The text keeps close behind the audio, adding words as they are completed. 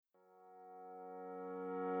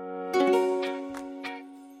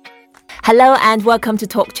Hello and welcome to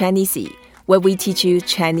Talk Chinese, where we teach you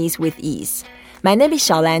Chinese with ease. My name is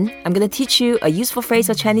ShaoLan. I'm going to teach you a useful phrase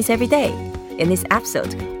of Chinese every day. In this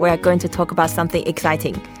episode, we are going to talk about something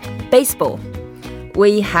exciting. Baseball.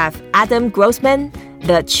 We have Adam Grossman,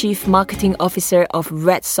 the Chief Marketing Officer of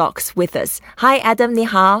Red Sox with us. Hi Adam, ni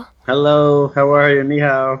hao. Hello, how are you? Ni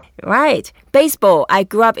hao. Right. Baseball. I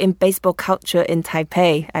grew up in baseball culture in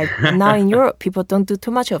Taipei. Now in Europe, people don't do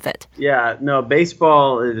too much of it. Yeah, no,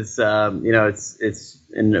 baseball is, it's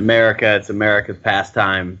in America, it's America's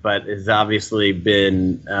pastime, but it's obviously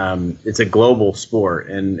been, it's a global sport.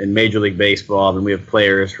 And in Major League Baseball, and we have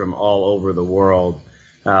players from all over the world.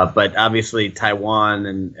 But obviously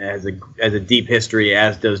Taiwan has a deep history,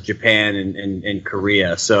 as does Japan and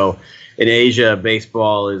Korea. So in Asia,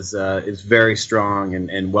 baseball is very strong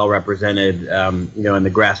and well represented, in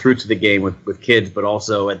the grassroots of the game with kids, but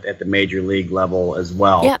also at the major league level as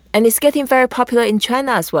well. Yeah, and it's getting very popular in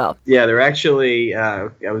China as well. Yeah, they're actually, I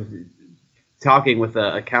was talking with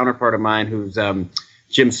a counterpart of mine who's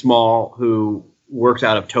Jim Small, who works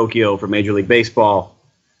out of Tokyo for Major League Baseball,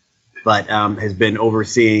 but has been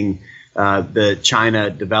overseeing the China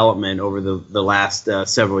development over the last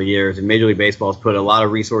several years. And Major League Baseball has put a lot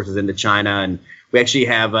of resources into China, and we actually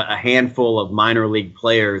have a handful of minor league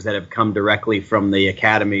players that have come directly from the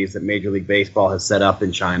academies that Major League Baseball has set up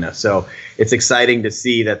in China. So it's exciting to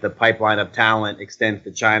see that the pipeline of talent extends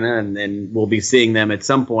to China, and then we'll be seeing them at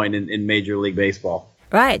some point in Major League Baseball.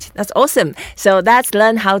 Right, that's awesome. So let's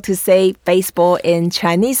learn how to say baseball in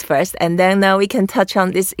Chinese first, and then we can touch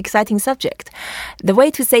on this exciting subject. The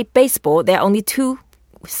way to say baseball, there are only two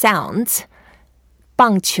sounds.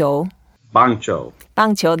 棒球. 棒球.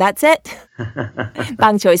 棒球, that's it.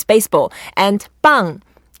 棒球is baseball. And 棒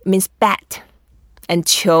means bat. And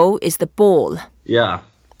球 is the ball. Yeah.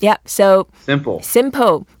 Yeah, so simple.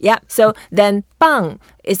 Yeah, so then 棒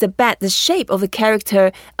is the bat, the shape of the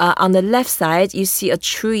character. On the left side, you see a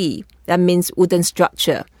tree. That means wooden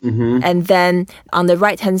structure. Mm-hmm. And then on the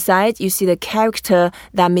right-hand side, you see the character.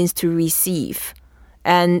 That means to receive.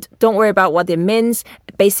 And don't worry about what it means.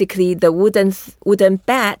 Basically, the wooden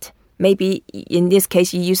bat, maybe in this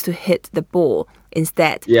case, you used to hit the ball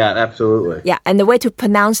instead. Yeah, absolutely. Yeah, and the way to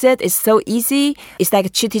pronounce it is so easy. It's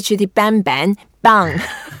like chitty chitty bang bang, bang,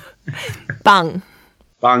 bang.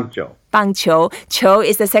 棒球. 棒球. 球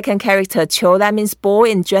is the second character. 球, that means ball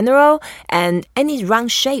in general, and any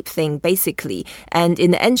round shape thing, basically. And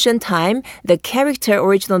in the ancient time, the character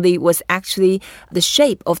originally was actually the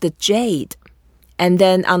shape of the jade. And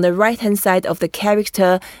then on the right-hand side of the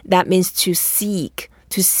character, that means to seek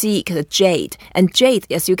the jade. And jade,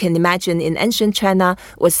 as you can imagine, in ancient China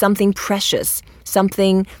was something precious,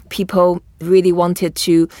 something people really wanted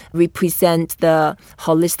to represent the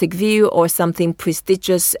holistic view, or something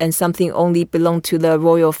prestigious and something only belonged to the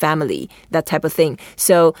royal family, that type of thing.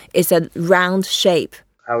 So it's a round shape.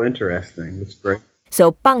 How interesting. That's great.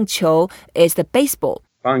 So 棒球 is the baseball.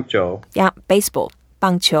 棒球. Yeah, baseball.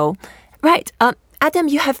 棒球. Right. Adam,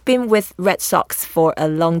 you have been with Red Sox for a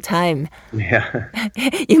long time. Yeah.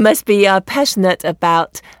 You must be passionate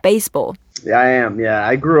about baseball. Yeah, I am. Yeah,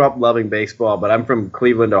 I grew up loving baseball, but I'm from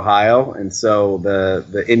Cleveland, Ohio, and so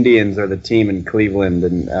the Indians are the team in Cleveland,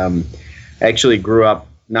 and I actually grew up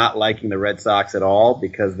not liking the Red Sox at all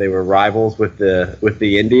because they were rivals with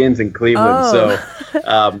the Indians in Cleveland. Oh.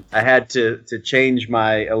 So I had to change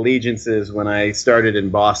my allegiances when I started in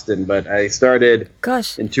Boston. But I started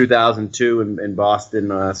in 2002 in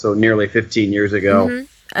Boston, so nearly 15 years ago. Mm-hmm.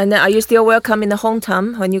 And are you still welcome in the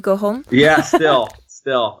hometown when you go home? Yeah, still.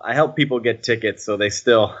 I help people get tickets, so they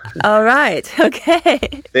still. All right.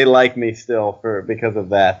 Okay. They like me still because of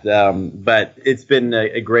that. But it's been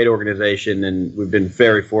a great organization, and we've been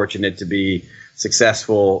very fortunate to be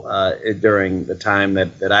successful during the time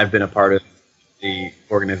that I've been a part of the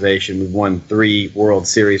organization. We've won 3 World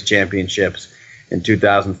Series championships in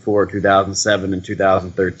 2004, 2007, and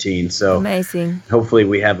 2013. So amazing. Hopefully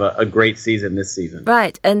we have a great season this season.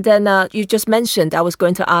 Right. And then you just mentioned, I was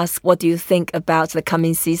going to ask, what do you think about the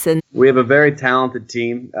coming season? We have a very talented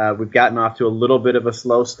team. We've gotten off to a little bit of a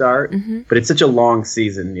slow start, but it's such a long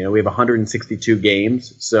season. We have 162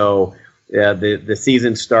 games. So the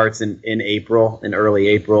season starts in early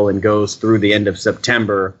April, and goes through the end of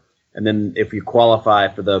September. And then if you qualify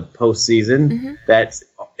for the postseason, that's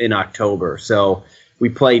in October. So we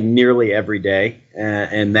play nearly every day,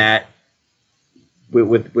 and that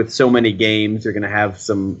with so many games, you're going to have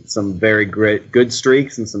some very good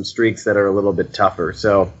streaks and some streaks that are a little bit tougher.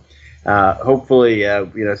 So hopefully,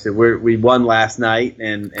 so we won last night,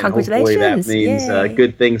 and hopefully that means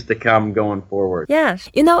good things to come going forward. Yeah.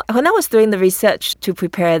 When I was doing the research to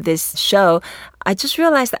prepare this show, I just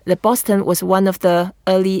realized that Boston was one of the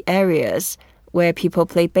early areas where people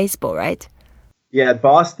played baseball, right? Yeah,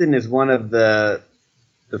 Boston is one of the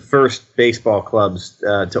first baseball clubs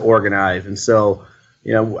to organize. And so,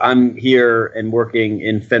 I'm here and working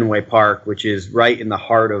in Fenway Park, which is right in the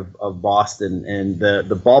heart of Boston. And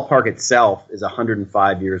the ballpark itself is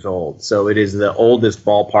 105 years old. So it is the oldest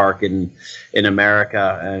ballpark in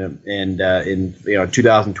America. And in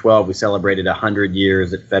 2012, we celebrated 100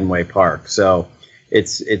 years at Fenway Park. So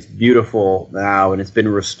it's beautiful now, and it's been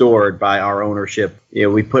restored by our ownership.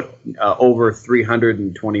 We put over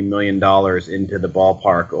 $320 million into the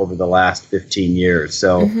ballpark over the last 15 years.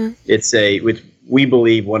 So it's we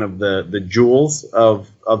believe one of the jewels of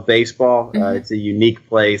baseball. It's a unique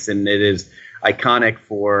place, and it is iconic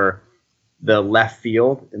for the left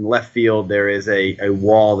field. In left field, there is a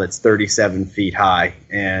wall that's 37 feet high,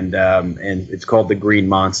 and it's called the Green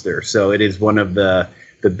Monster. So it is one of the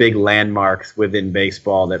big landmarks within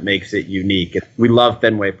baseball that makes it unique. We love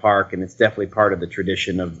Fenway Park, and it's definitely part of the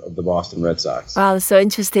tradition of the Boston Red Sox. Wow, so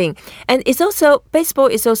interesting. And baseball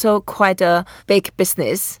is also quite a big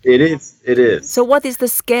business. It is. So what is the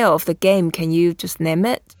scale of the game? Can you just name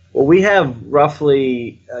it? Well, we have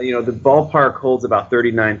roughly, the ballpark holds about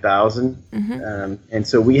 39,000. And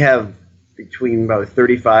so we have between about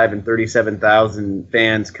 35 and 37,000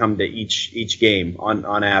 fans come to each game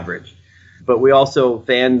on average. But we also,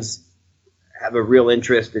 fans have a real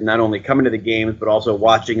interest in not only coming to the games, but also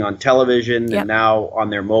watching on television and now on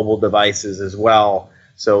their mobile devices as well.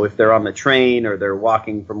 So if they're on the train or they're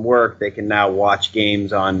walking from work, they can now watch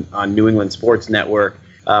games on New England Sports Network.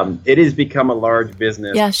 It has become a large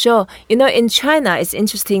business. Yeah, sure. In China, it's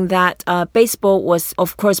interesting that baseball was,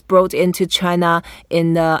 of course, brought into China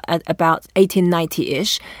at about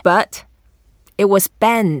 1890-ish, but it was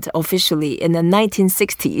banned officially in the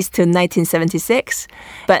 1960s to 1976.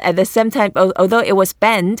 But at the same time, although it was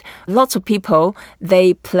banned, lots of people,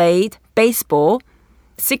 they played baseball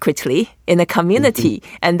secretly in the community,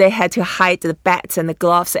 and they had to hide the bats and the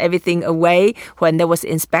gloves, everything away when there was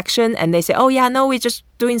inspection. And they say, we're just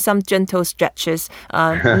doing some gentle stretches,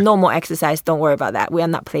 normal exercise, don't worry about that, we are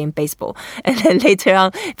not playing baseball. And then later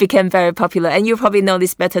on became very popular, and you probably know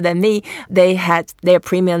this better than me. They had their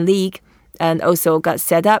Premier League and also got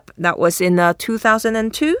set up. That was in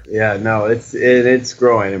 2002. Yeah, no, it's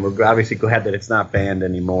growing, and we're obviously glad that it's not banned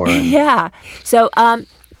anymore. Yeah. So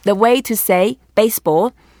the way to say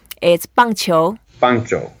baseball is 棒球. 棒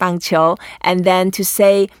球. And then to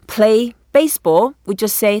say play baseball, we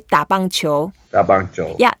just say 打棒球. 打棒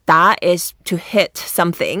球. Yeah, 打 is to hit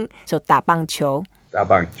something. So 打棒球. 打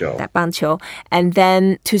棒球. 打棒球. And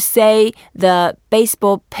then to say the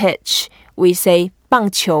baseball pitch, we say 棒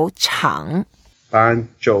球场. 棒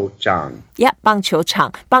球场. Yeah, 棒球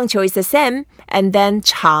场. 棒球 is the same. And then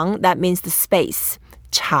场, that means the space.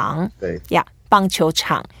 场. Yeah, 棒球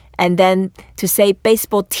场. And then to say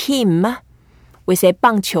baseball team, we say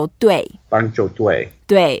棒球队. 棒球队.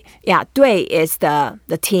 队. Yeah, 队 is the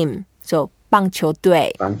team. So 棒球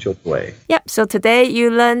队. 棒球队. Yep, so today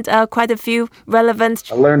you learned quite a few relevant...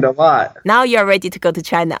 I learned a lot. Now you're ready to go to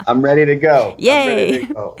China. I'm ready to go. Yay.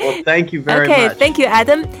 Well, thank you very much. Okay, thank you,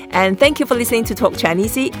 Adam. And thank you for listening to Talk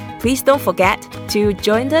Chinesey. Please don't forget to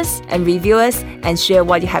join us and review us and share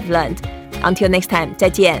what you have learned. Until next time,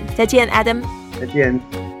 再见. 再见, Adam. 再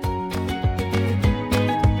见.